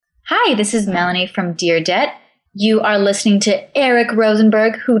Hi, this is Melanie from Dear Debt. You are listening to Eric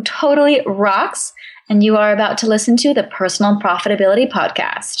Rosenberg, who totally rocks, and you are about to listen to the Personal Profitability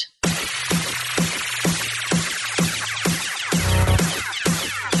Podcast.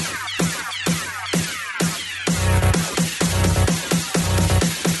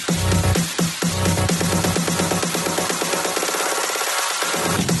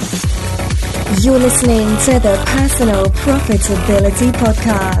 You're listening to the Personal Profitability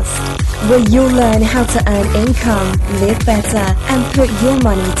Podcast, where you'll learn how to earn income, live better, and put your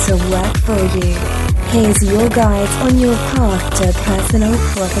money to work for you. Here's your guide on your path to personal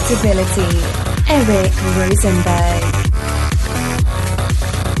profitability, Eric Rosenberg.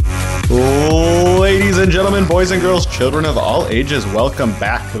 Ladies and gentlemen, boys and girls, children of all ages, welcome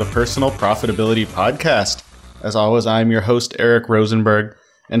back to the Personal Profitability Podcast. As always, I'm your host, Eric Rosenberg.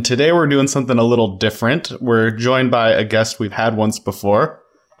 And today we're doing something a little different. We're joined by a guest we've had once before,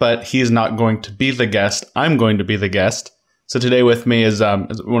 but he's not going to be the guest. I'm going to be the guest. So today with me is one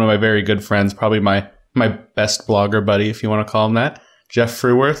of my very good friends, probably my best blogger buddy, if you want to call him that, Jeff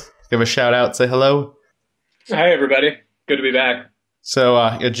Fruworth. Give a shout out, say hello. Hi, everybody. Good to be back.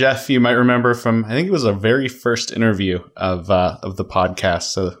 So, Jeff, you might remember from, I think it was our very first interview of the podcast.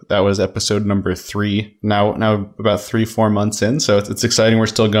 So that was episode number 3. Now about 3-4 months in. So it's exciting. We're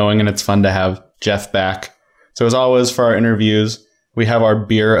still going, and it's fun to have Jeff back. So as always, for our interviews, we have our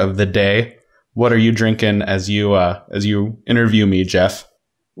beer of the day. What are you drinking as you interview me, Jeff?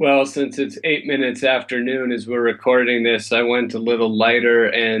 Well, since it's 8 minutes after noon as we're recording this, I went a little lighter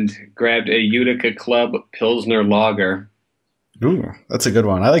and grabbed a Utica Club Pilsner Lager. Ooh, that's a good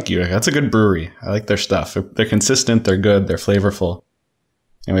one. I like Utica. That's a good brewery. I like their stuff. They're consistent. They're good. They're flavorful.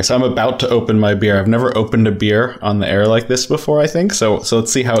 Anyway, so I'm about to open my beer. I've never opened a beer on the air like this before, I think. So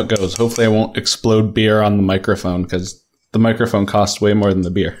let's see how it goes. Hopefully I won't explode beer on the microphone because the microphone costs way more than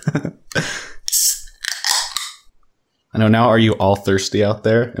the beer. I know now, are you all thirsty out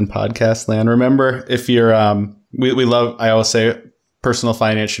there in podcast land? Remember, if you're, we love, I always say, personal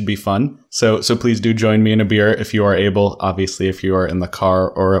finance should be fun. So please do join me in a beer if you are able. Obviously, if you are in the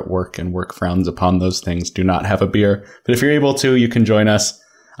car or at work and work frowns upon those things, do not have a beer. But if you're able to, you can join us.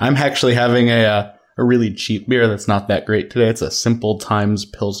 I'm actually having a really cheap beer that's not that great today. It's a Simple Times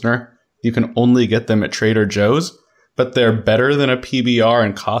Pilsner. You can only get them at Trader Joe's, but they're better than a PBR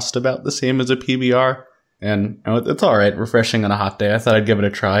and cost about the same as a PBR. And it's all right, refreshing on a hot day. I thought I'd give it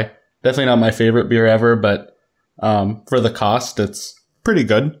a try. Definitely not my favorite beer ever, but for the cost, it's pretty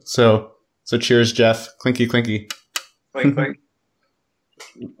good. So cheers, Jeff. Clinky, clinky. Clink, clink.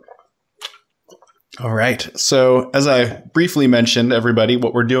 All right. So as I briefly mentioned, everybody,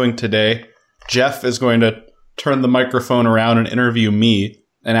 what we're doing today, Jeff is going to turn the microphone around and interview me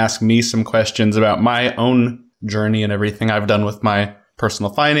and ask me some questions about my own journey and everything I've done with my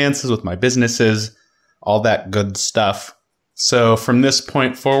personal finances, with my businesses, all that good stuff. So from this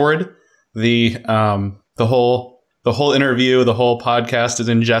point forward, the whole interview, the whole podcast is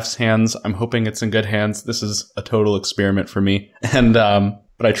in Jeff's hands. I'm hoping it's in good hands. This is a total experiment for me. And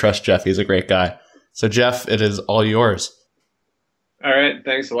but I trust Jeff. He's a great guy. So Jeff, it is all yours. All right.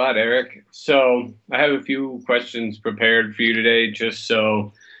 Thanks a lot, Eric. So I have a few questions prepared for you today, just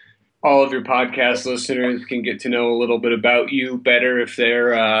so all of your podcast listeners can get to know a little bit about you better if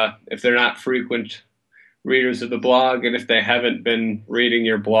they're not frequent readers of the blog, and if they haven't been reading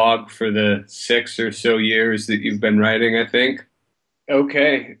your blog for the 6 or so years that you've been writing, I think.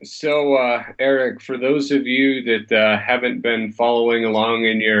 Okay, so Eric, for those of you that haven't been following along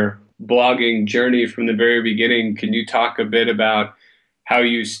in your blogging journey from the very beginning, can you talk a bit about how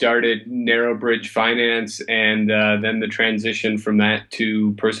you started Narrow Bridge Finance and then the transition from that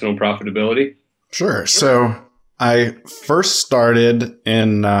to personal profitability? Sure. So I first started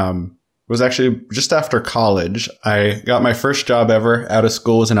in was actually just after college. I got my first job ever out of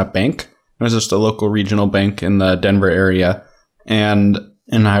school was in a bank. It was just a local regional bank in the Denver area. And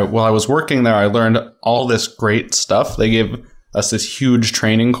while I was working there, I learned all this great stuff. They gave us this huge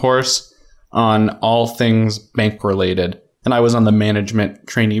training course on all things bank related. And I was on the management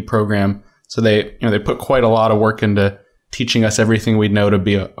trainee program. So they put quite a lot of work into teaching us everything we'd know to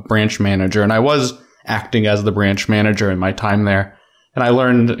be a branch manager. And I was acting as the branch manager in my time there. And I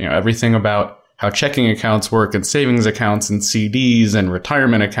learned everything about how checking accounts work and savings accounts and CDs and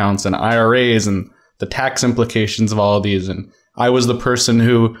retirement accounts and IRAs and the tax implications of all of these. And I was the person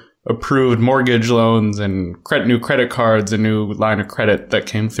who approved mortgage loans and new credit cards, a new line of credit that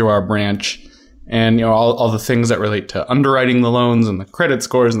came through our branch. And all the things that relate to underwriting the loans and the credit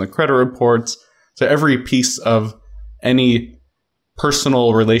scores and the credit reports. So every piece of any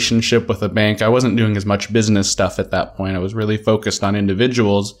personal relationship with a bank. I wasn't doing as much business stuff at that point. I was really focused on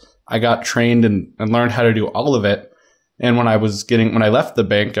individuals. I got trained and learned how to do all of it. And when I left the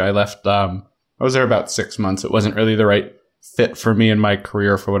bank, I was there about 6 months. It wasn't really the right fit for me in my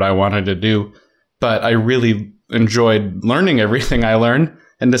career for what I wanted to do. But I really enjoyed learning everything I learned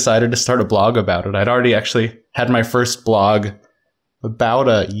and decided to start a blog about it. I'd already actually had my first blog about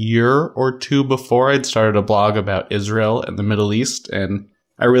a year or two before. I'd started a blog about Israel and the Middle East, and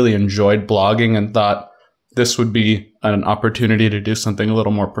I really enjoyed blogging and thought this would be an opportunity to do something a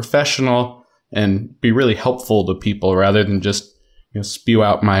little more professional and be really helpful to people rather than just spew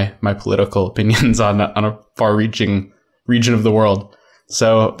out my political opinions on a far-reaching region of the world.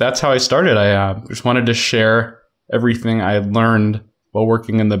 So that's how I started. I just wanted to share everything I had learned while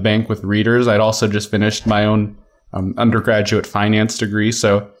working in the bank with readers. I'd also just finished my own undergraduate finance degree,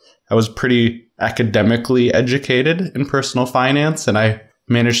 so I was pretty academically educated in personal finance, and I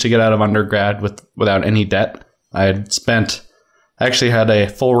managed to get out of undergrad without any debt. I actually had a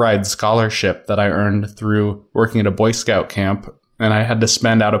full ride scholarship that I earned through working at a Boy Scout camp, and I had to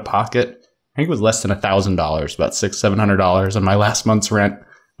spend out of pocket, I think it was less than $1,000, about $600-700 on my last month's rent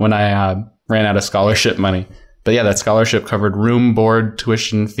when I ran out of scholarship money. But yeah, that scholarship covered room, board,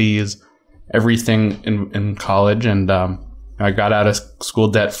 tuition, fees, everything in college. And I got out of school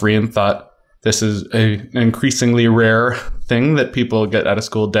debt free and thought this is an increasingly rare thing that people get out of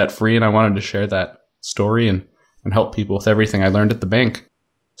school debt free. And I wanted to share that story and help people with everything I learned at the bank.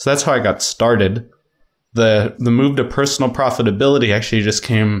 So that's how I got started. The move to personal profitability actually just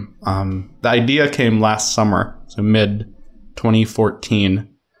came, the idea came last summer, so mid 2014.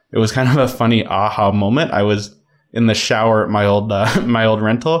 It was kind of a funny aha moment. I was in the shower at my old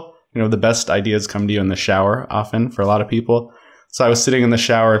rental. The best ideas come to you in the shower often for a lot of people. So I was sitting in the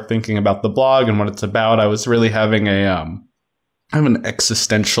shower thinking about the blog and what it's about. I was really having an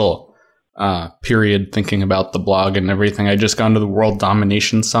existential period thinking about the blog and everything. I just gone to the World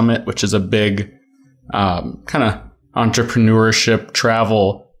Domination Summit, which is a big kind of entrepreneurship,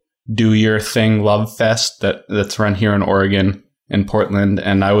 travel, do your thing, love fest that's run here in Oregon, in Portland.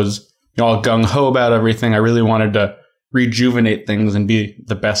 And I was all gung-ho about everything. I really wanted to rejuvenate things and be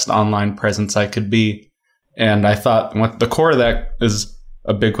the best online presence I could be. And I thought what the core of that is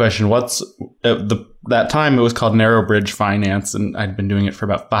a big question. That time it was called Narrow Bridge Finance, and I'd been doing it for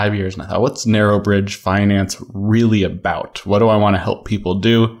about 5 years. And I thought, what's Narrow Bridge Finance really about? What do I want to help people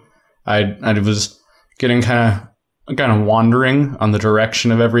do? I was getting kind of wandering on the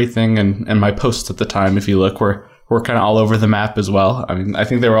direction of everything, and my posts at the time, if you look, were kind of all over the map as well. I mean, I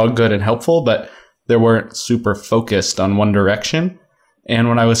think they were all good and helpful, but they weren't super focused on one direction. And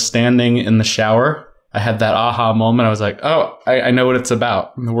when I was standing in the shower, I had that aha moment. I was like, oh, I know what it's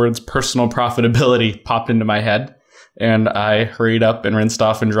about. And the words personal profitability popped into my head, and I hurried up and rinsed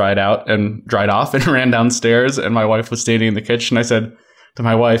off and dried off and ran downstairs. And my wife was standing in the kitchen. I said to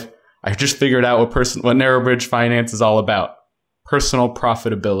my wife, I just figured out what Narrow Bridge Finance is all about. Personal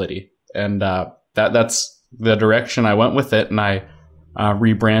profitability. And that's the direction I went with it. And I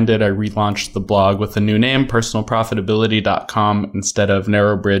rebranded, I relaunched the blog with a new name, personalprofitability.com instead of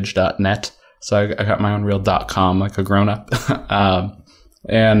narrowbridge.net. So I got my own real .com like a grown-up.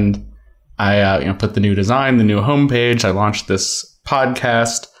 And I put the new design, the new homepage. I launched this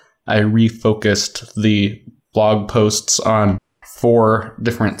podcast. I refocused the blog posts on 4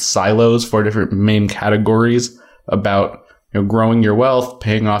 different silos, 4 different main categories about growing your wealth,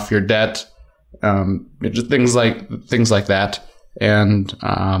 paying off your debt, just things like that. And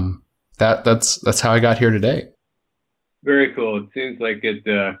that's how I got here today. Very cool. It seems like it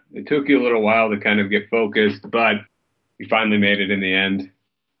took you a little while to kind of get focused, but you finally made it in the end.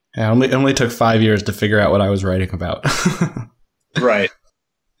 Yeah, it only took 5 years to figure out what I was writing about. Right.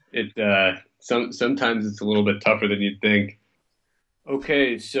 Sometimes it's a little bit tougher than you'd think.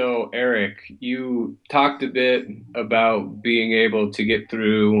 Okay, so Eric, you talked a bit about being able to get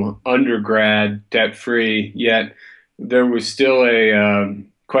through undergrad debt-free, yet there was still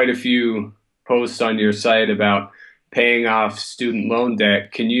quite a few posts on your site about paying off student loan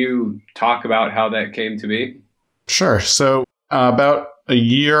debt. Can you talk about how that came to be? Sure. So about a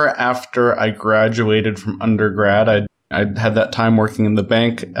year after I graduated from undergrad, I had that time working in the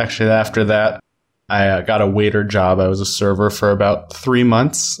bank. Actually, after that, I got a waiter job. I was a server for about 3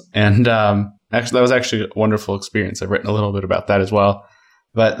 months. And actually, that was actually a wonderful experience. I've written a little bit about that as well.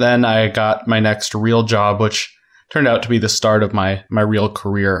 But then I got my next real job, which turned out to be the start of my real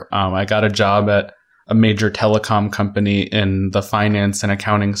career. I got a job at a major telecom company in the finance and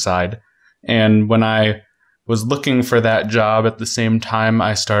accounting side. And when I was looking for that job at the same time,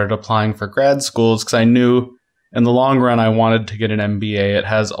 I started applying for grad schools because I knew in the long run I wanted to get an MBA. It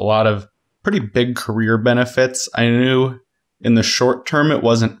has a lot of pretty big career benefits. I knew in the short term, it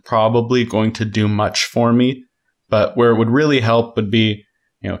wasn't probably going to do much for me. But where it would really help would be,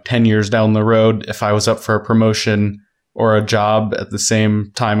 10 years down the road, if I was up for a promotion or a job at the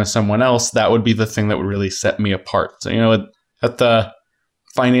same time as someone else, that would be the thing that would really set me apart. So, at the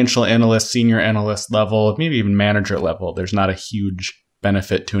financial analyst, senior analyst level, maybe even manager level, there's not a huge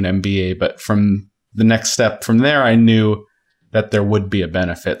benefit to an MBA. But from the next step from there, I knew that there would be a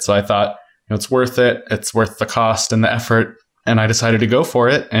benefit. So I thought, it's worth it. It's worth the cost and the effort. And I decided to go for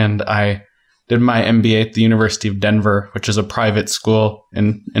it. And I did my MBA at the University of Denver, which is a private school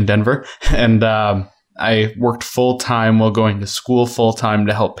in Denver. And I worked full-time while going to school full-time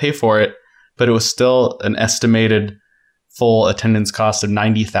to help pay for it. But it was still an estimated full attendance cost of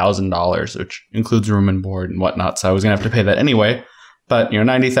 $90,000, which includes room and board and whatnot. So I was going to have to pay that anyway. But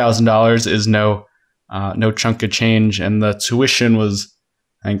 $90,000 is no chunk of change, and the tuition was,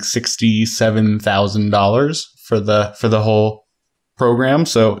 I think, $67,000 for the whole program.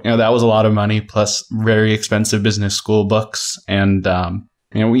 So that was a lot of money, plus very expensive business school books. And I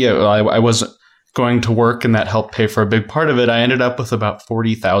was going to work, and that helped pay for a big part of it. I ended up with about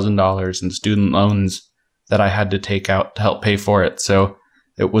 $40,000 in student loans that I had to take out to help pay for it. So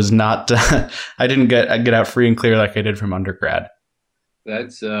it was not. I didn't get out free and clear like I did from undergrad.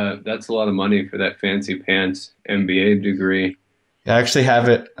 That's a lot of money for that fancy pants MBA degree. I actually have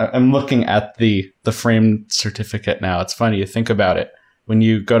it. I'm looking at the framed certificate now. It's funny, you think about it. When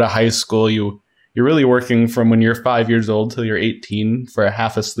you go to high school, you're really working from when you're 5 years old till you're 18 for a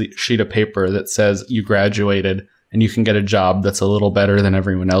half a sheet of paper that says you graduated, and you can get a job that's a little better than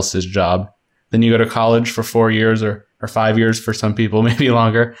everyone else's job. Then you go to college for 4 years or 5 years for some people, maybe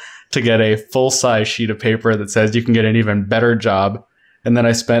longer, to get a full-size sheet of paper that says you can get an even better job. And then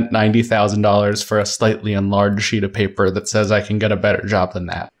I spent $90,000 for a slightly enlarged sheet of paper that says I can get a better job than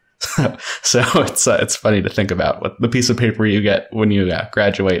that. So it's funny to think about what the piece of paper you get when you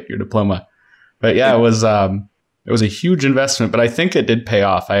graduate your diploma. But yeah, it was a huge investment, but I think it did pay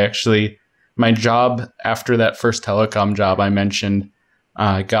off. My job after that first telecom job I mentioned,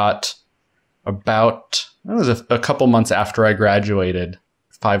 I got about, it was a couple months after I graduated,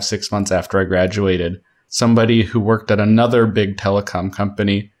 5-6 months after I graduated. Somebody who worked at another big telecom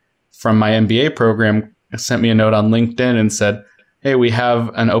company from my MBA program sent me a note on LinkedIn and said, hey, we have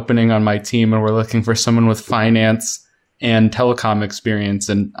an opening on my team and we're looking for someone with finance and telecom experience.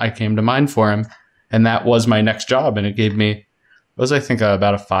 And I came to mind for him. And that was my next job. And it gave me, it was, I think,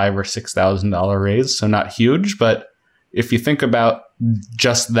 about a $5,000 or $6,000 raise. So not huge. But if you think about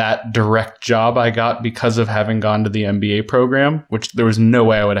just that direct job I got because of having gone to the MBA program, which there was no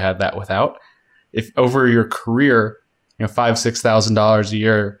way I would have had that without. If over your career, $5,000-$6,000 a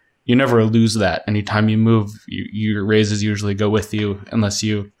year, you never lose that. Anytime you move, your raises usually go with you unless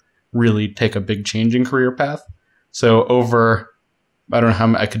you really take a big change in career path. So over, I don't know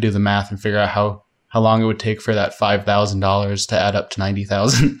how I could do the math and figure out how long it would take for that $5,000 to add up to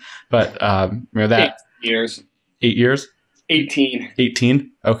 $90,000. But that 8 years. 8 years? 18. 18?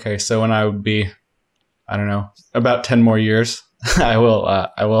 Okay, so when I would be, I don't know, about 10 more years. I will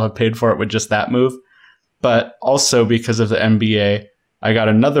have paid for it with just that move. But also because of the MBA, I got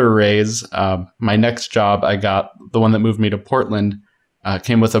another raise. My next job, I got the one that moved me to Portland,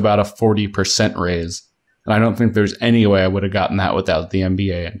 came with about a 40% raise. And I don't think there's any way I would have gotten that without the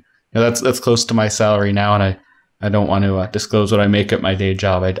MBA. And that's close to my salary now. And I don't want to disclose what I make at my day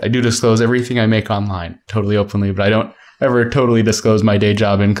job. I do disclose everything I make online totally openly, but I don't ever totally disclose my day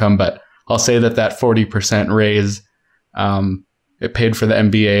job income. But I'll say that 40% raise, it paid for the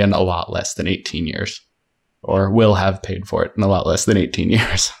MBA in a lot less than 18 years, or will have paid for it in a lot less than 18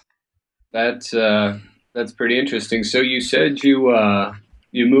 years. That's pretty interesting. So you said you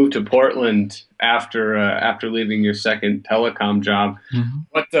moved to Portland after leaving your second telecom job. Mm-hmm.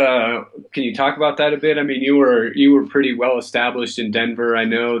 What can you talk about that a bit? I mean, you were pretty well established in Denver. I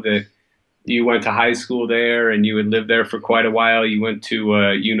know that you went to high school there and you had lived there for quite a while. You went to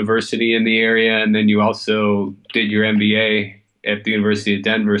a university in the area, and then you also did your MBA at the University of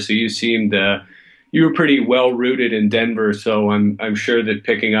Denver. So you seemed you were pretty well rooted in Denver. So I'm sure that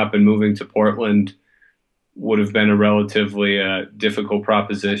picking up and moving to Portland would have been a relatively difficult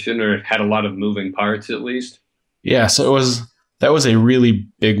proposition, or had a lot of moving parts at least. Yeah, so that was a really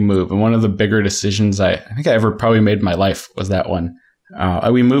big move, and one of the bigger decisions I think I ever probably made in my life was that one.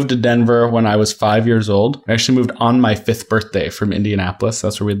 We moved to Denver when I was 5 years old. I actually moved on my 5th birthday from Indianapolis.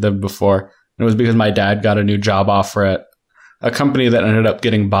 That's where we'd lived before. And it was because my dad got a new job offer at a company that ended up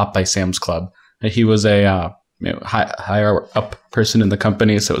getting bought by Sam's Club. He was a higher up person in the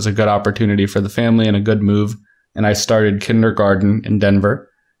company, so it was a good opportunity for the family and a good move. And I started kindergarten in Denver,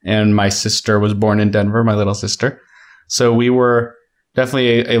 and my sister was born in Denver, my little sister. So we were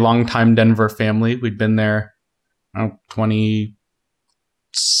definitely a long-time Denver family. We'd been there 20.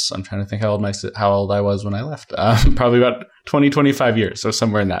 I'm trying to think how old I was when I left. Probably about 20, 25 years. So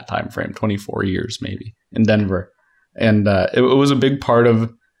somewhere in that time frame, 24 years maybe in Denver. And it was a big part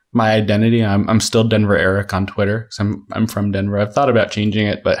of my identity. I'm still Denver Eric on Twitter because I'm from Denver. I've thought about changing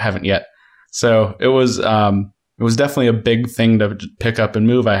it, but haven't yet. So it was definitely a big thing to pick up and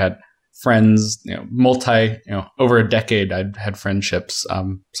move. I had friends, over a decade. I'd had friendships.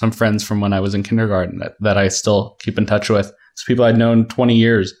 Some friends from when I was in kindergarten that I still keep in touch with. So people I'd known 20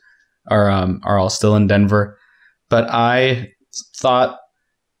 years are all still in Denver. But I thought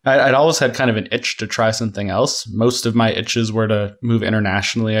I'd always had kind of an itch to try something else. Most of my itches were to move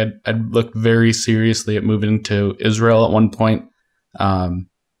internationally. I'd looked very seriously at moving to Israel at one point.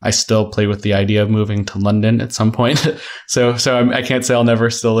 I still play with the idea of moving to London at some point. so I can't say I'll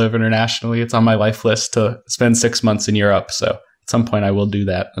never still live internationally. It's on my life list to spend 6 months in Europe. So at some point I will do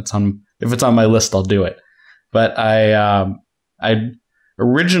that. If it's on my list, I'll do it. But I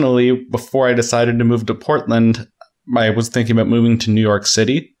originally, before I decided to move to Portland, I was thinking about moving to New York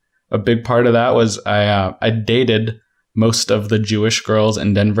City. A big part of that was I dated most of the Jewish girls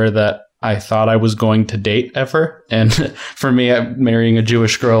in Denver that I thought I was going to date ever. And for me, marrying a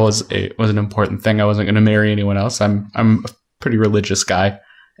Jewish girl was an important thing. I wasn't going to marry anyone else. I'm a pretty religious guy.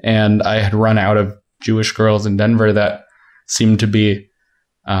 And I had run out of Jewish girls in Denver that seemed to be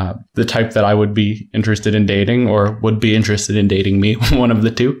the type that I would be interested in dating or would be interested in dating me, one of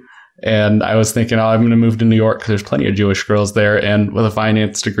the two. And I was thinking, I'm going to move to New York because there's plenty of Jewish girls there. And with a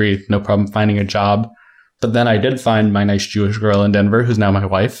finance degree, no problem finding a job. But then I did find my nice Jewish girl in Denver, who's now my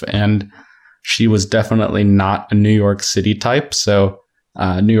wife. And she was definitely not a New York City type. So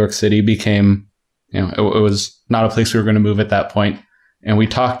New York City became, it was not a place we were going to move at that point. And we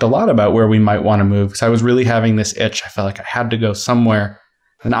talked a lot about where we might want to move because I was really having this itch. I felt like I had to go somewhere.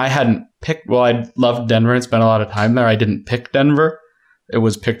 And I hadn't picked, I loved Denver and spent a lot of time there. I didn't pick Denver. It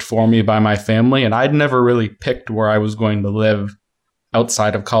was picked for me by my family. And I'd never really picked where I was going to live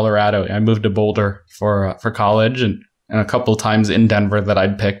outside of Colorado. I moved to Boulder for college and a couple of times in Denver that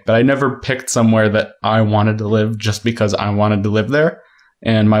I'd picked. But I never picked somewhere that I wanted to live just because I wanted to live there.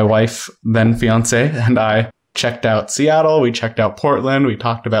 And my wife, then fiance, and I checked out Seattle. We checked out Portland. We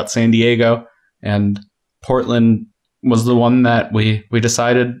talked about San Diego. And Portland was the one that we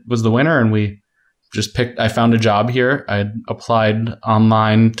decided was the winner, and we just picked. I found a job here. I applied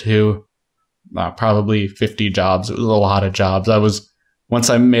online to probably 50 jobs. It was a lot of jobs. Once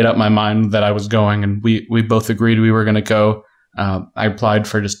I made up my mind that I was going, and we both agreed we were going to go, I applied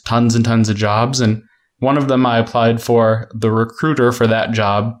for just tons and tons of jobs. And one of them I applied for, the recruiter for that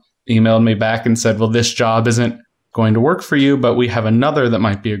job emailed me back and said, well, this job isn't going to work for you, but we have another that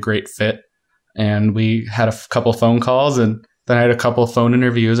might be a great fit. And we had a couple phone calls, and then I had a couple of phone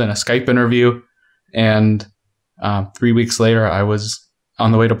interviews and a Skype interview. And 3 weeks later, I was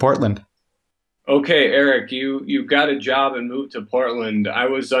on the way to Portland. Okay, Eric, you got a job and moved to Portland. I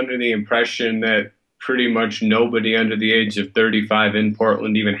was under the impression that pretty much nobody under the age of 35 in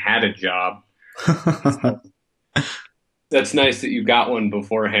Portland even had a job. That's nice that you got one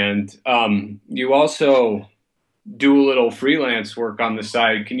beforehand. You also do a little freelance work on the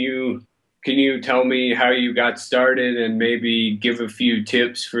side. Can you tell me how you got started and maybe give a few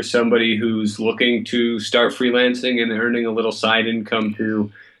tips for somebody who's looking to start freelancing and earning a little side income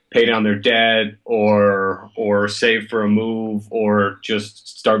to pay down their debt or save for a move or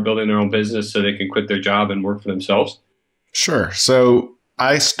just start building their own business so they can quit their job and work for themselves? Sure. So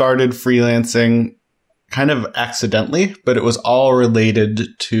I started freelancing kind of accidentally, but it was all related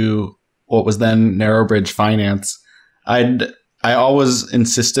to what was then Narrowbridge Finance. I always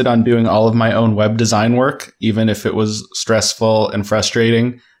insisted on doing all of my own web design work, even if it was stressful and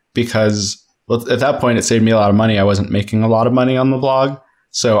frustrating, because at that point it saved me a lot of money. I wasn't making a lot of money on the blog.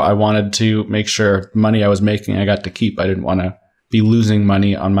 So I wanted to make sure the money I was making, I got to keep. I didn't want to be losing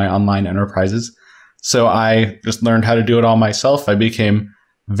money on my online enterprises. So I just learned how to do it all myself. I became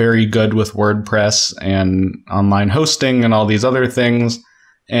very good with WordPress and online hosting and all these other things.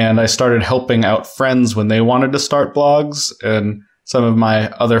 And I started helping out friends when they wanted to start blogs. And some of my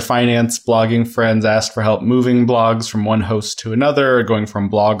other finance blogging friends asked for help moving blogs from one host to another, going from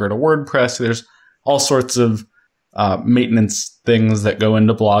Blogger to WordPress. There's all sorts of maintenance things that go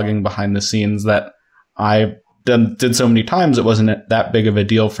into blogging behind the scenes that I did so many times. It wasn't that big of a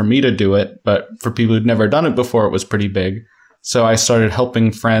deal for me to do it. But for people who'd never done it before, it was pretty big. So I started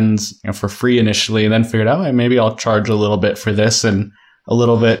helping friends for free initially, and then figured out maybe I'll charge a little bit for this, and a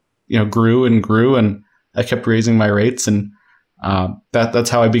little bit, grew, and I kept raising my rates, and that's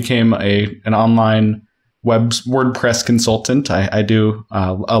how I became an online WordPress consultant. I do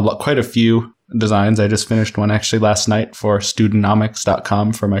quite a few designs. I just finished one actually last night for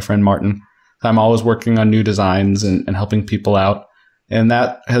Studentnomics.com for my friend Martin. I'm always working on new designs and helping people out. And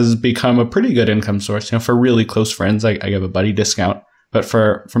that has become a pretty good income source. For really close friends, I give a buddy discount. But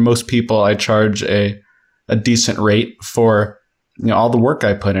for most people, I charge a decent rate for all the work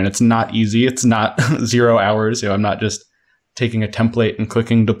I put in. It's not easy. It's not 0 hours. I'm not just taking a template and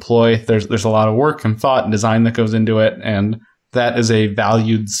clicking deploy. There's a lot of work and thought and design that goes into it. And that is a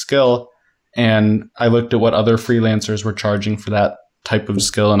valued skill. And I looked at what other freelancers were charging for that type of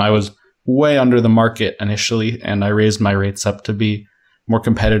skill. And I was way under the market initially. And I raised my rates up to be more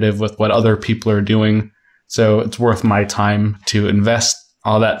competitive with what other people are doing. So it's worth my time to invest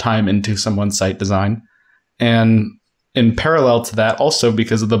all that time into someone's site design. And in parallel to that, also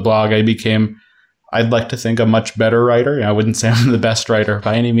because of the blog, I became, I'd like to think, a much better writer. I wouldn't say I'm the best writer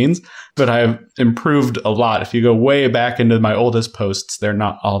by any means, but I've improved a lot. If you go way back into my oldest posts, they're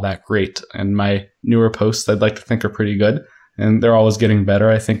not all that great. And my newer posts, I'd like to think, are pretty good. And they're always getting better.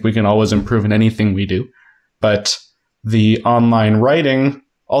 I think we can always improve in anything we do. But the online writing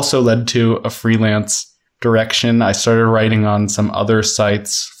also led to a freelance direction. I started writing on some other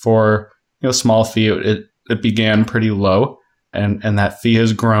sites for small fee. It began pretty low, and that fee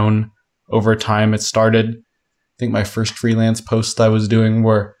has grown over time. It started, I think my first freelance post I was doing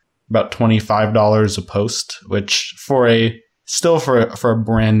were about $25 a post, which for a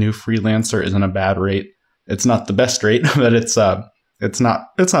brand new freelancer isn't a bad rate. It's not the best rate, but it's not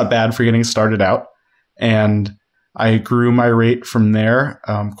bad for getting started out. And I grew my rate from there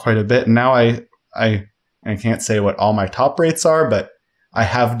quite a bit. And now I can't say what all my top rates are, but I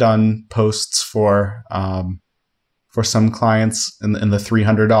have done posts for some clients in the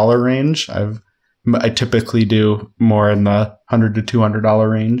 $300 range. I typically do more in the $100 to $200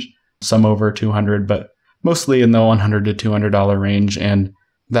 range, some over $200, but mostly in the $100 to $200 range. And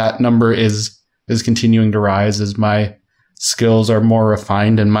that number is continuing to rise as my skills are more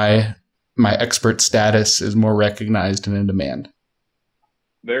refined and my expert status is more recognized and in demand.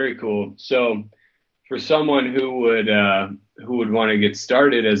 Very cool. So for someone who would want to get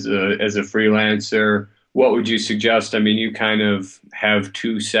started as a freelancer, what would you suggest? I mean, you kind of have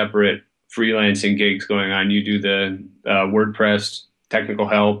two separate freelancing gigs going on. You do the WordPress technical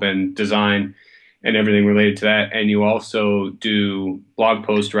help and design and everything related to that. And you also do blog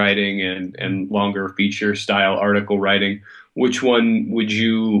post writing and longer feature style article writing. Which one would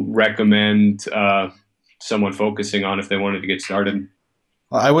you recommend someone focusing on if they wanted to get started?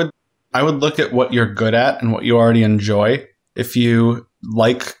 Well, I would look at what you're good at and what you already enjoy. If you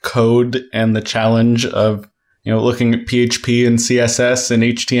like code and the challenge of looking at PHP and CSS and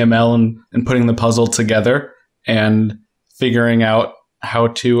HTML and putting the puzzle together and figuring out how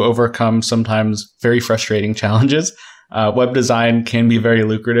to overcome sometimes very frustrating challenges, web design can be very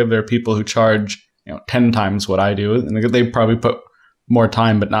lucrative. There are people who charge 10 times what I do, and they probably put more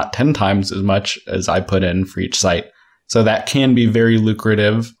time, but not 10 times as much as I put in for each site. So that can be very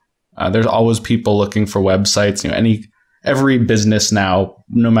lucrative. There's always people looking for websites. Every business now,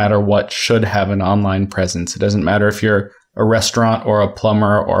 no matter what, should have an online presence. It doesn't matter if you're a restaurant or a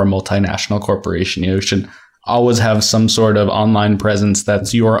plumber or a multinational corporation. You should always have some sort of online presence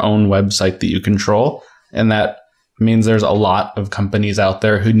that's your own website that you control. And that means there's a lot of companies out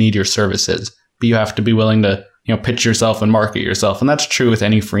there who need your services. But you have to be willing to pitch yourself and market yourself. And that's true with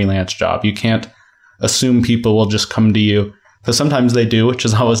any freelance job. You can't assume people will just come to you. So sometimes they do, which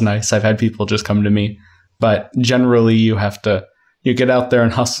is always nice. I've had people just come to me. But generally, you have to get out there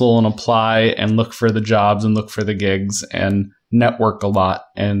and hustle and apply and look for the jobs and look for the gigs and network a lot.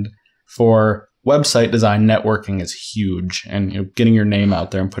 And for website design, networking is huge, and getting your name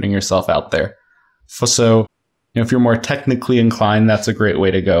out there and putting yourself out there. So if you're more technically inclined, that's a great way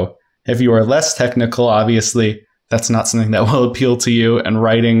to go. If you are less technical, obviously, that's not something that will appeal to you, and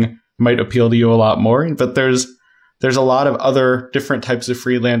writing might appeal to you a lot more. But there's a lot of other different types of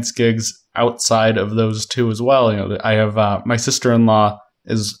freelance gigs outside of those two as well. I have my sister-in-law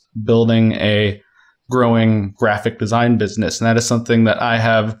is building a growing graphic design business, and that is something that I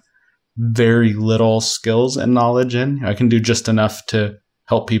have very little skills and knowledge in. I can do just enough to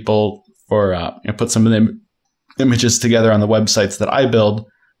help people for put some of the images together on the websites that I build.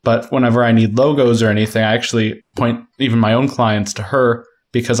 But whenever I need logos or anything, I actually point even my own clients to her,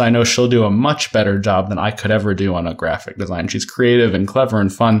 because I know she'll do a much better job than I could ever do on a graphic design. She's creative and clever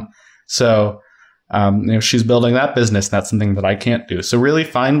and fun. So she's building that business. That's something that I can't do. So really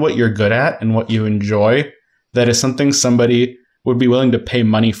find what you're good at and what you enjoy. That is something somebody would be willing to pay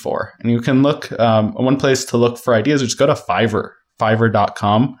money for. And you can look, one place to look for ideas is just go to Fiverr,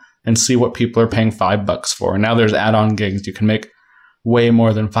 fiverr.com. and see what people are paying $5 for. And now there's add-on gigs. You can make way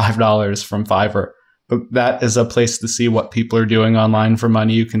more than $5 from Fiverr. But that is a place to see what people are doing online for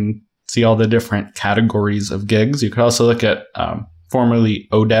money. You can see all the different categories of gigs. You could also look at formerly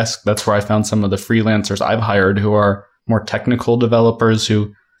Odesk. That's where I found some of the freelancers I've hired who are more technical developers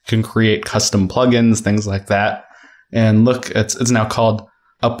who can create custom plugins, things like that. And look, it's now called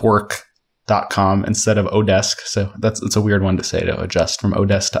Upwork.com instead of Odesk. So it's a weird one to say, to adjust from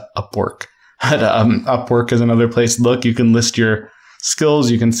Odesk to Upwork. But Upwork is another place to look. You can list your skills.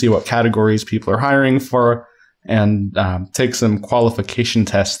 You can see what categories people are hiring for, and take some qualification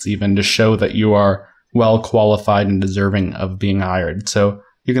tests even to show that you are well qualified and deserving of being hired. So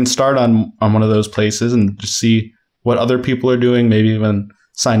you can start on one of those places and just see what other people are doing, maybe even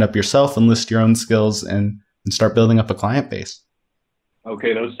sign up yourself and list your own skills and start building up a client base.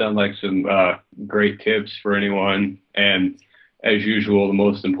 Okay, those sound like some great tips for anyone. And as usual, the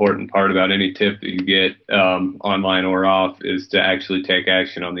most important part about any tip that you get online or off is to actually take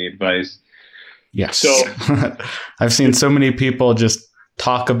action on the advice. Yes. So I've seen so many people just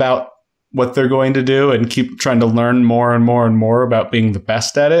talk about what they're going to do and keep trying to learn more and more and more about being the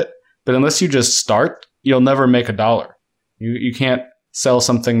best at it. But unless you just start, you'll never make $1. You can't sell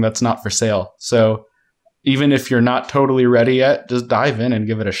something that's not for sale. So even if you're not totally ready yet, just dive in and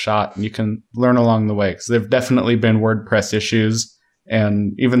give it a shot, and you can learn along the way. Because there have definitely been WordPress issues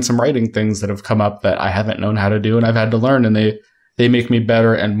and even some writing things that have come up that I haven't known how to do, and I've had to learn, and they make me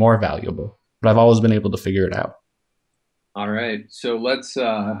better and more valuable. But I've always been able to figure it out. All right, so let's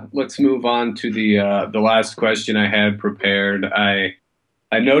move on to the last question I had prepared. I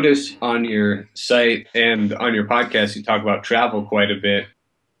noticed on your site and on your podcast you talk about travel quite a bit.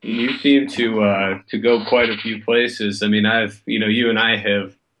 You seem to go quite a few places. I mean, you and I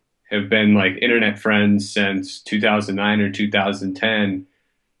have been like internet friends since 2009 or 2010,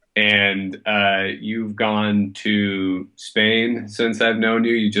 and you've gone to Spain since I've known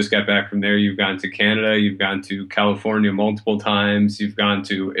you. You just got back from there. You've gone to Canada. You've gone to California multiple times. You've gone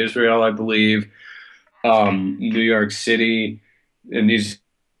to Israel, I believe, New York City, and these.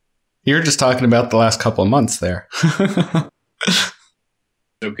 You're just talking about the last couple of months there.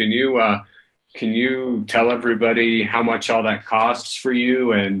 So can you tell everybody how much all that costs for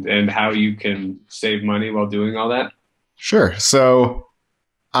you and how you can save money while doing all that? Sure. So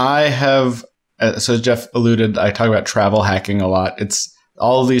I have, so Jeff alluded, I talk about travel hacking a lot. It's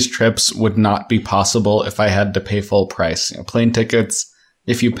all of these trips would not be possible if I had to pay full price. Plane tickets,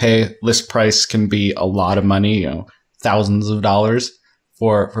 if you pay list price, can be a lot of money, thousands of dollars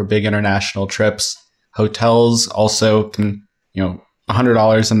for big international trips. Hotels also can,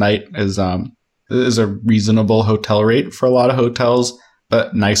 $100 a night is a reasonable hotel rate for a lot of hotels,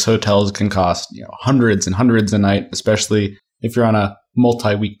 but nice hotels can cost hundreds and hundreds a night, especially if you're on a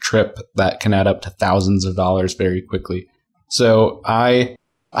multi-week trip that can add up to thousands of dollars very quickly. So I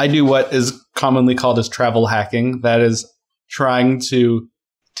do what is commonly called as travel hacking. That is trying to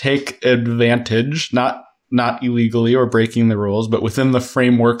take advantage, not illegally or breaking the rules, but within the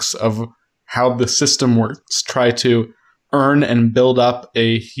frameworks of how the system works, try to earn and build up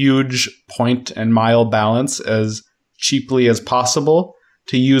a huge point and mile balance as cheaply as possible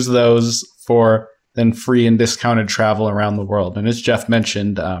to use those for then free and discounted travel around the world. And as Jeff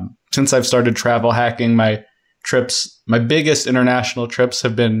mentioned, since I've started travel hacking, my biggest international trips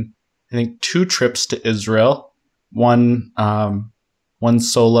have been, I think, 2 trips to Israel. One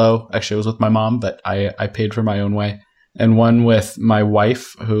solo, actually it was with my mom, but I paid for my own way. And one with my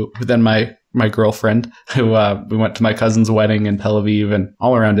wife, who then my girlfriend, who we went to my cousin's wedding in Tel Aviv and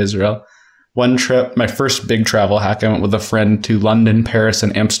all around Israel. One trip, my first big travel hack, I went with a friend to London, Paris,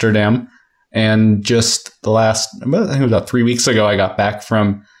 and Amsterdam. And just the last, I think it was about 3 weeks ago, I got back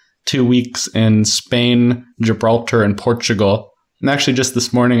from 2 weeks in Spain, Gibraltar, and Portugal. And actually just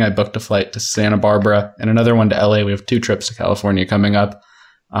this morning, I booked a flight to Santa Barbara and another one to LA. We have 2 trips to California coming up.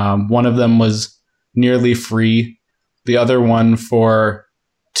 One of them was nearly free. The other one for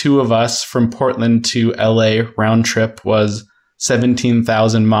 2 of us from Portland to LA round trip was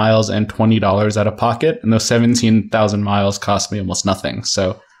 17,000 miles and $20 out of pocket. And those 17,000 miles cost me almost nothing.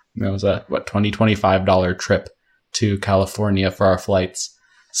 So it was a $25 trip to California for our flights.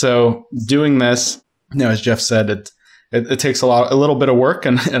 So doing this, as Jeff said, it takes a little bit of work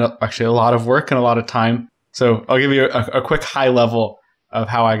and actually a lot of work and a lot of time. So I'll give you a quick high level of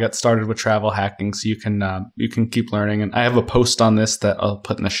how I got started with travel hacking, so you can keep learning. And I have a post on this that I'll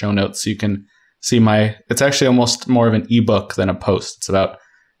put in the show notes, so you can see it's actually almost more of an ebook than a post. It's about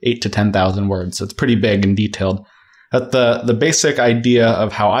 8,000 to 10,000 words, so it's pretty big and detailed. But the basic idea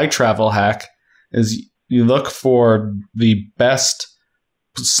of how I travel hack is you look for the best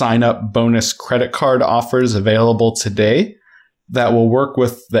sign up bonus credit card offers available today that will work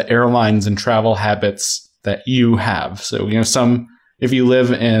with the airlines and travel habits that you have. So, if you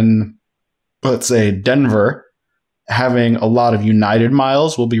live in, let's say, Denver, having a lot of United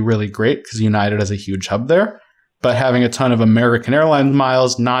miles will be really great because United has a huge hub there. But having a ton of American Airlines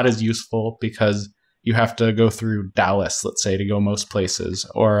miles, not as useful because you have to go through Dallas, let's say, to go most places,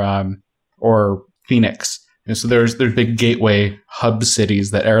 or Phoenix. So there's big gateway hub cities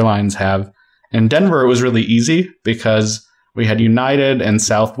that airlines have. In Denver, it was really easy because we had United and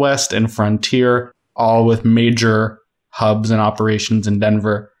Southwest and Frontier, all with major hubs and operations in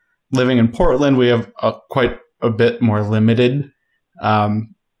Denver. Living in Portland, we have quite a bit more limited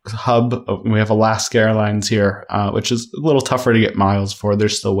hub. We have Alaska Airlines here, which is a little tougher to get miles for.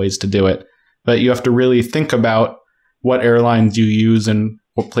 There's still ways to do it. But you have to really think about what airlines you use and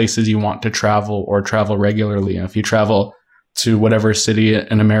what places you want to travel or travel regularly. And if you travel to whatever city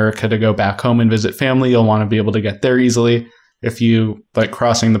in America to go back home and visit family, you'll want to be able to get there easily. If you like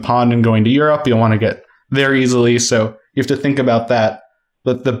crossing the pond and going to Europe, you'll want to get there easily. So you have to think about that.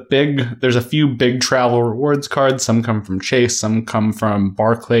 But there's a few big travel rewards cards. Some come from Chase, some come from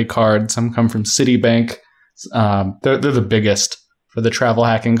Barclay Card, some come from Citibank. They're the biggest for the travel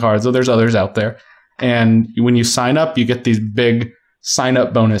hacking cards, though there's others out there. And when you sign up, you get these big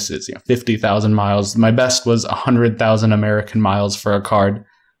sign-up bonuses, 50,000 miles. My best was 100,000 American miles for a card.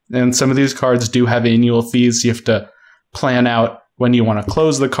 And some of these cards do have annual fees. So you have to plan out when you want to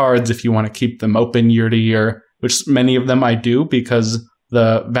close the cards, if you want to keep them open year to year, which many of them I do because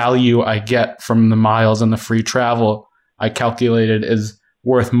the value I get from the miles and the free travel I calculated is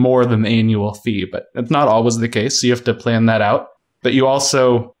worth more than the annual fee. But it's not always the case, so you have to plan that out. But you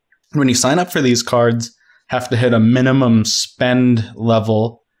also, when you sign up for these cards, have to hit a minimum spend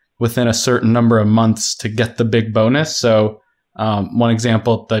level within a certain number of months to get the big bonus. So one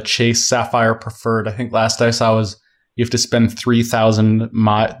example, the Chase Sapphire Preferred, I think last I saw was you have to spend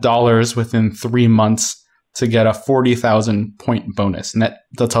 $3,000 within 3 months to get a 40,000 point bonus. And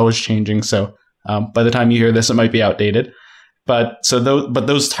that's always changing. So by the time you hear this, it might be outdated. But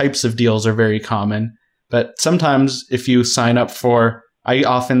those types of deals are very common. But sometimes if you sign up I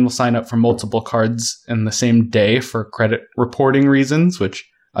often will sign up for multiple cards in the same day for credit reporting reasons, which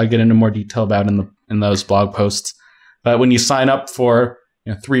I'll get into more detail about in those blog posts. But when you sign up for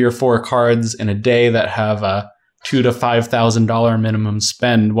 3 or 4 cards in a day that have a $2,000 to $5,000 minimum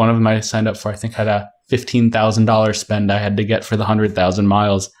spend, one of them I signed up for, I think had a $15,000 spend I had to get for the 100,000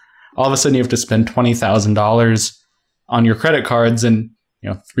 miles. All of a sudden you have to spend $20,000 on your credit cards in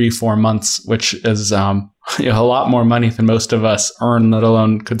 3-4 months, which is a lot more money than most of us earn, let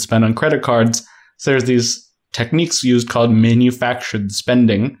alone could spend on credit cards. So there's these techniques used called manufactured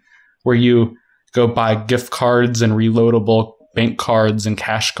spending, where you go buy gift cards and reloadable bank cards and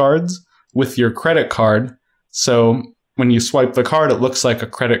cash cards with your credit card. So when you swipe the card, it looks like a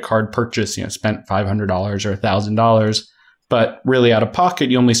credit card purchase, spent $500 or $1,000, but really out of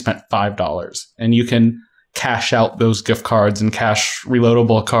pocket, you only spent $5. And you can cash out those gift cards and cash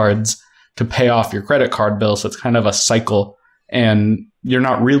reloadable cards to pay off your credit card bill. So it's kind of a cycle and you're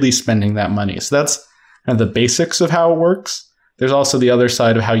not really spending that money. So that's kind of the basics of how it works. There's also the other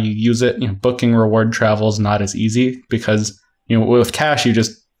side of how you use it. Booking reward travel is not as easy because, with cash, you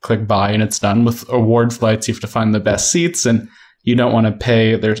just click buy and it's done. With award flights, you have to find the best seats and you don't want to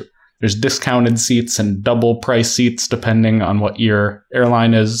pay. There's discounted seats and double price seats depending on what your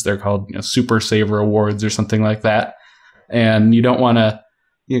airline is. They're called Super Saver Awards or something like that. And you don't want to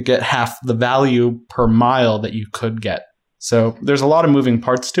get half the value per mile that you could get. So there's a lot of moving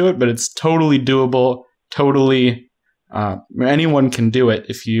parts to it, but it's totally doable. Anyone can do it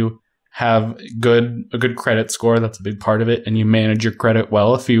if you have a good credit score. That's a big part of it. And you manage your credit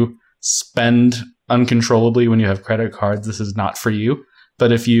well. If you spend uncontrollably when you have credit cards, this is not for you.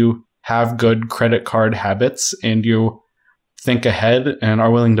 But if you have good credit card habits and you think ahead and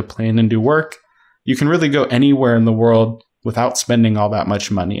are willing to plan and do work, you can really go anywhere in the world without spending all that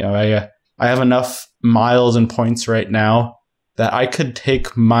much money. I have enough miles and points right now that I could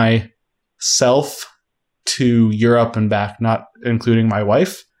take myself to Europe and back, not including my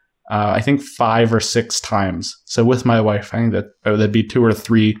wife, I think 5 or 6 times. So with my wife, I think that'd be 2 or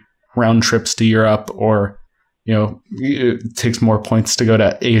 3 round trips to Europe, or it takes more points to go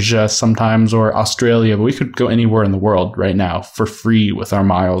to Asia sometimes or Australia, but we could go anywhere in the world right now for free with our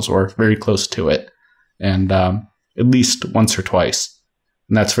miles or very close to it. And at least once or twice.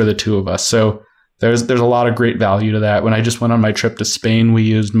 And that's for the 2 of us. So there's a lot of great value to that. When I just went on my trip to Spain, we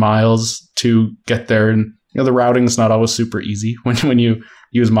used miles to get there. And the routing is not always super easy when you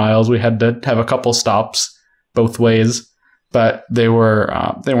use miles. We had to have a couple stops both ways. but they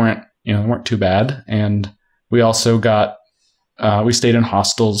weren't too bad. And we also we stayed in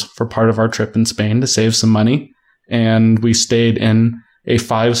hostels for part of our trip in Spain to save some money. And we stayed in a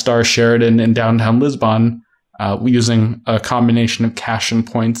 5-star Sheraton in downtown Lisbon, using a combination of cash and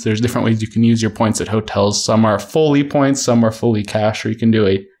points. There's different ways you can use your points at hotels. Some are fully points, some are fully cash, or you can do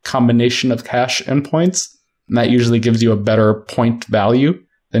a combination of cash and points. And that usually gives you a better point value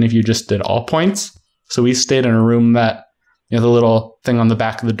than if you just did all points. So we stayed in a room that, the little thing on the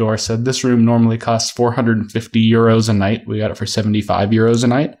back of the door said, this room normally costs 450 euros a night. We got it for 75 euros a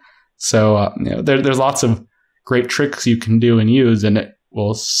night. So, there's lots of great tricks you can do and use, and it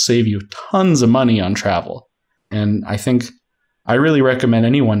will save you tons of money on travel. And I really recommend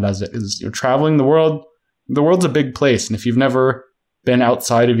anyone does it. Is you're traveling the world. The world's a big place. And if you've never been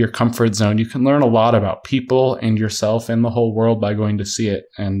outside of your comfort zone, you can learn a lot about people and yourself and the whole world by going to see it.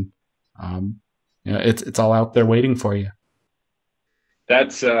 And, it's all out there waiting for you.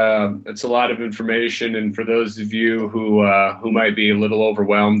 That's a lot of information, and for those of you who might be a little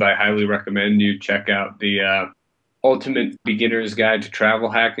overwhelmed, I highly recommend you check out the Ultimate Beginner's Guide to Travel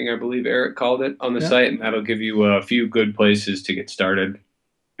Hacking, I believe Eric called it, on the site, and that'll give you a few good places to get started.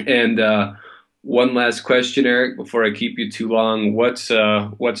 And one last question, Eric, before I keep you too long.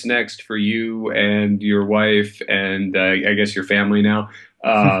 What's next for you and your wife and I guess your family now,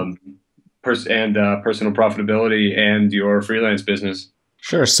 personal profitability and your freelance business?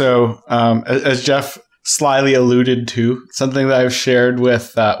 Sure. So, as Jeff slyly alluded to, something that I've shared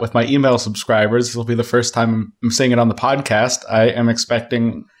with my email subscribers, this will be the first time I'm saying it on the podcast. I am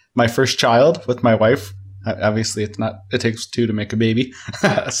expecting my first child with my wife. Obviously, it takes two to make a baby.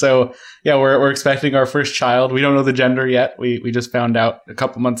 So, yeah, we're expecting our first child. We don't know the gender yet. We just found out a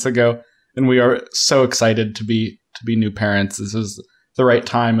couple months ago, and we are so excited to be new parents. This is the right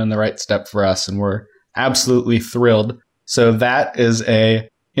time and the right step for us, and we're absolutely thrilled. So that is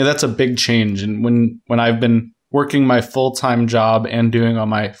that's a big change. And when I've been working my full-time job and doing all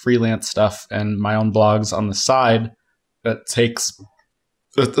my freelance stuff and my own blogs on the side, it's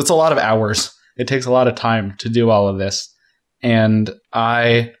a lot of hours. It takes a lot of time to do all of this. And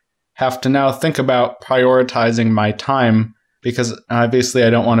I have to now think about prioritizing my time, because obviously I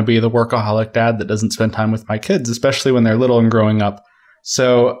don't want to be the workaholic dad that doesn't spend time with my kids, especially when they're little and growing up.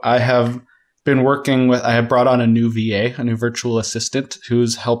 So I have brought on a new VA, a new virtual assistant,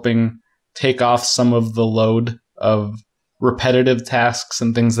 who's helping take off some of the load of repetitive tasks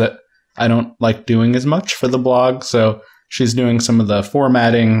and things that I don't like doing as much for the blog. So she's doing some of the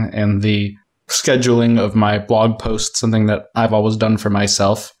formatting and the scheduling of my blog posts, something that I've always done for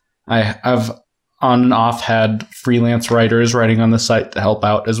myself. I've on and off had freelance writers writing on the site to help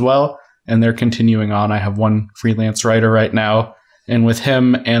out as well, and they're continuing on. I have one freelance writer right now, and with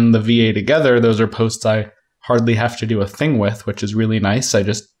him and the VA together, those are posts I hardly have to do a thing with, which is really nice. I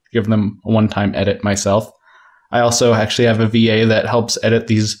just give them a one-time edit myself. I also actually have a VA that helps edit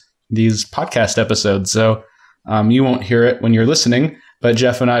these podcast episodes, so you won't hear it when you're listening, but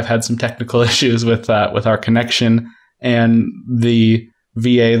Jeff and I have had some technical issues with our connection, and the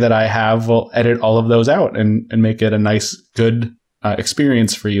VA that I have will edit all of those out and make it a nice, good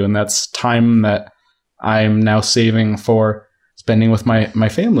experience for you. And that's time that I'm now saving for spending with my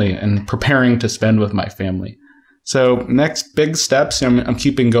family and preparing to spend with my family. So next big steps, I'm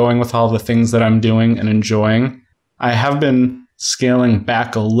keeping going with all the things that I'm doing and enjoying. I have been scaling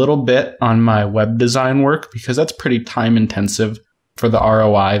back a little bit on my web design work because that's pretty time intensive for the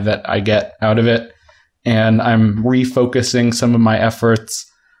ROI that I get out of it. And I'm refocusing some of my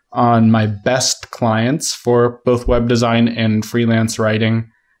efforts on my best clients for both web design and freelance writing.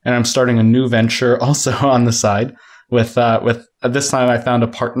 And I'm starting a new venture also on the side with this time I found a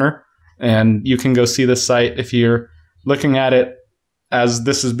partner, and you can go see the site. If you're looking at it as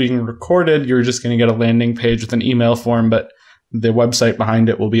this is being recorded, you're just going to get a landing page with an email form, but the website behind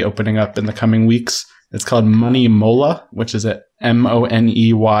it will be opening up in the coming weeks. It's called Moneymola, which is at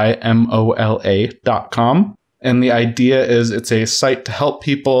MONEYMOLA.com. And the idea is it's a site to help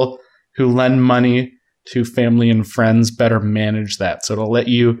people who lend money to family and friends better manage that. So it'll let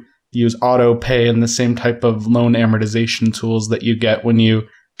you use auto pay and the same type of loan amortization tools that you get when you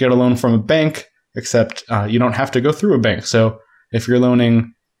get a loan from a bank, except you don't have to go through a bank. So if you're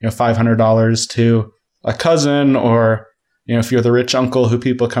loaning $500 to a cousin, or if you're the rich uncle who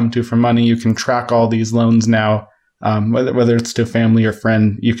people come to for money, you can track all these loans now. Whether it's to a family or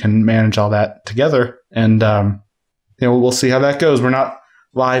friend, you can manage all that together. And we'll see how that goes. We're not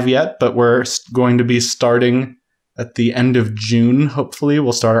live yet, but we're going to be starting at the end of June. Hopefully,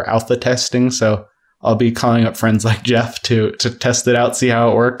 we'll start our alpha testing. So I'll be calling up friends like Jeff to test it out, see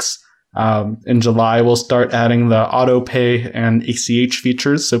how it works. In July, we'll start adding the auto pay and ACH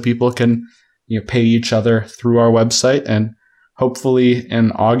features so people can pay each other through our website. And hopefully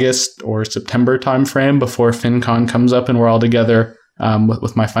in August or September timeframe, before FinCon comes up and we're all together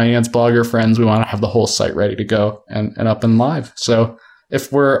with my finance blogger friends, we want to have the whole site ready to go and up and live. So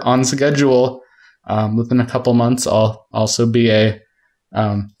if we're on schedule, within a couple months, I'll also be a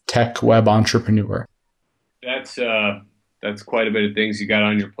tech web entrepreneur. That's quite a bit of things you got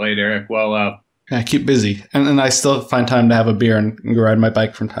on your plate, Eric. Well, I keep busy, and I still find time to have a beer and go ride my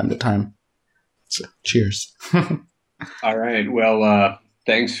bike from time to time. So, cheers. All right. Well,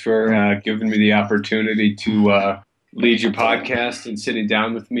 thanks for giving me the opportunity to lead your podcast and sitting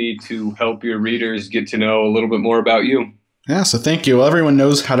down with me to help your readers get to know a little bit more about you. Yeah, so thank you. Well, everyone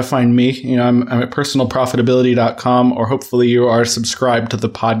knows how to find me. I'm at personalprofitability.com, or hopefully you are subscribed to the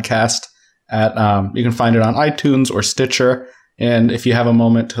podcast at you can find it on iTunes or Stitcher. And if you have a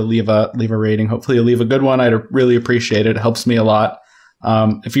moment to leave a rating, hopefully you'll leave a good one. I'd really appreciate it. It helps me a lot.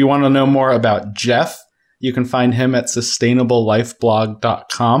 If you want to know more about Jeff, you can find him at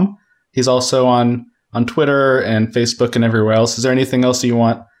sustainablelifeblog.com. He's also on Twitter and Facebook and everywhere else. Is there anything else you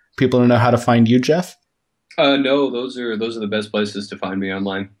want people to know how to find you, Jeff? No, those are the best places to find me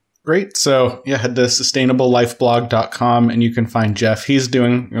online. Great. So yeah, head to sustainablelifeblog.com and you can find Jeff. He's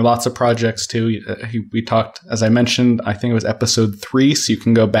doing lots of projects too. We talked, as I mentioned, I think it was episode 3. So you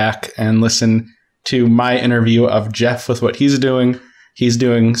can go back and listen to my interview of Jeff with what he's doing. He's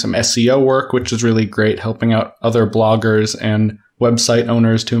doing some SEO work, which is really great, helping out other bloggers and website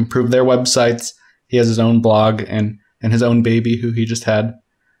owners to improve their websites. He has his own blog and his own baby who he just had.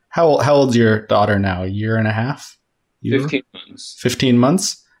 How old's your daughter now? A year and a half? 15 months. 15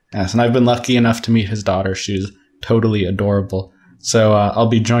 months? Yes, and I've been lucky enough to meet his daughter. She's totally adorable. So I'll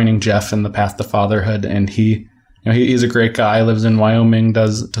be joining Jeff in the path to fatherhood, and he's a great guy. Lives in Wyoming,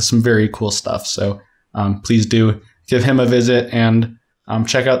 does some very cool stuff. So please do give him a visit and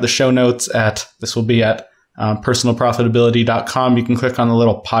check out the show notes this will be at personalprofitability.com. You can click on the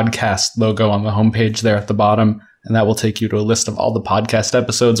little podcast logo on the homepage there at the bottom, and that will take you to a list of all the podcast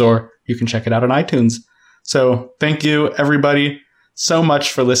episodes, or you can check it out on iTunes. So thank you, everybody, so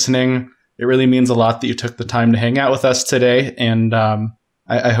much for listening. It really means a lot that you took the time to hang out with us today, and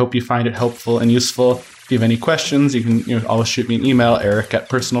I hope you find it helpful and useful. If you have any questions, you can always shoot me an email,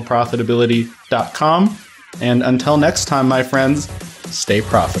 eric@personalprofitability.com. And until next time, my friends, stay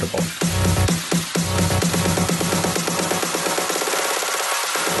profitable.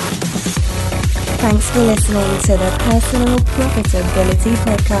 Thanks for listening to the Personal Profitability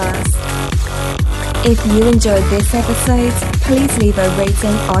Podcast. If you enjoyed this episode, please leave a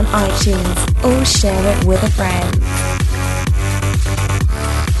rating on iTunes or share it with a friend.